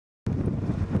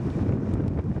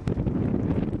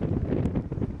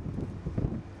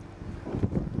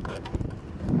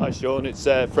Hi Sean, it's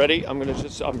Freddie. I'm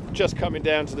just coming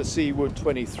down to the Seaward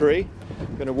 23.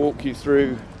 I'm going to walk you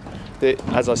through it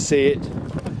as I see it.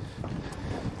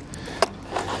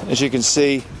 As you can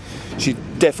see, she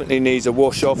definitely needs a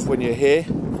wash off when you're here.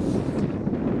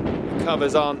 The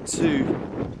covers aren't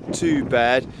too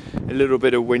bad. A little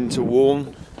bit of winter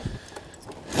worn.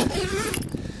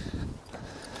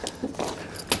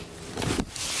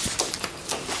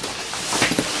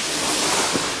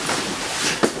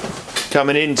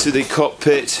 Coming into the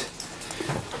cockpit,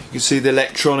 you can see the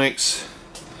electronics.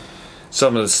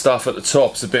 Some of the stuff at the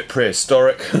top's a bit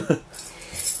prehistoric.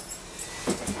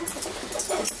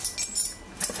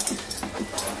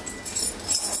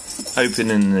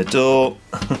 Opening the door,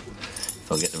 if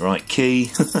I get the right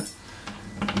key.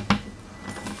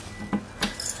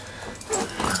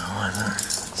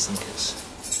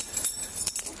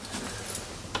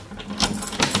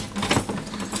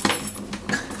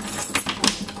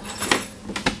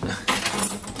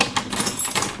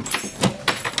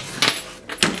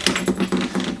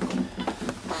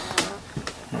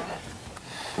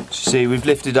 See, we've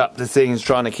lifted up the things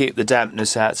trying to keep the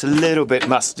dampness out. It's a little bit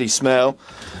musty smell,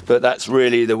 but that's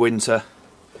really the winter.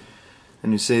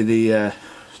 And you see the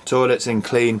toilet's in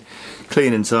clean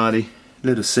and tidy.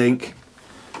 Little sink.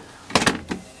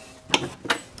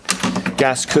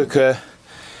 Gas cooker.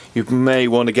 You may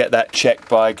want to get that checked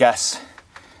by a gas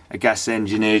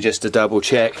engineer just to double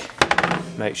check.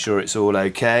 Make sure it's all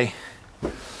okay.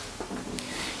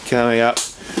 Coming up,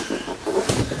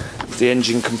 the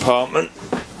engine compartment.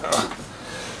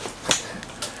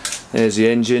 There's the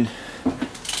engine.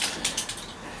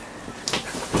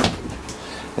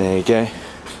 There you go.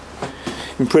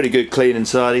 In pretty good clean and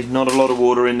tidy. Not a lot of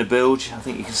water in the bilge. I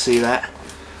think you can see that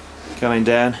going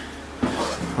down.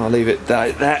 I'll leave it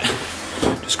like that.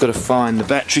 Just got to find the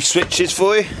battery switches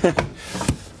for you.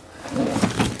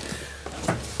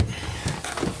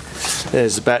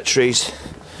 There's the batteries.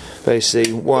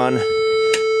 Basically 1,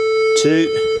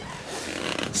 2.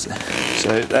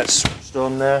 So that's switched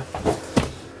on there.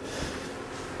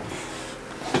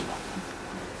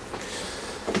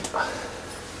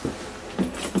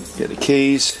 Get the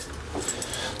keys.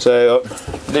 So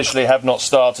I literally have not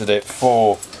started it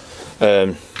for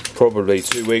probably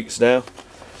 2 weeks now.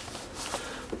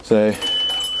 So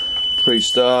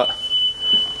pre-start.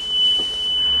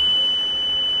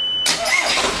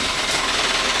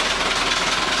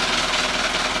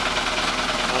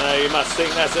 I know you must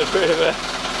think that's a bit of a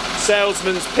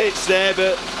salesman's pitch there,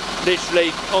 but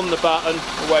literally on the button,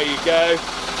 away you go.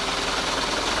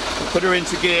 Put her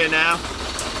into gear now.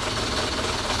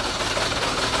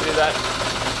 See that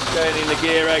going in the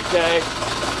gear okay.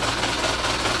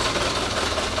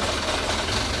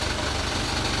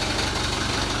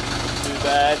 Too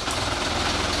bad.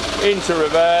 Into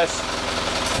reverse.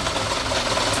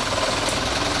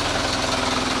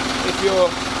 If you're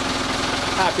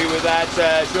happy with that,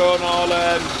 Sean, I'll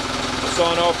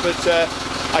sign off, but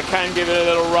I can give it a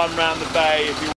little run round the bay if you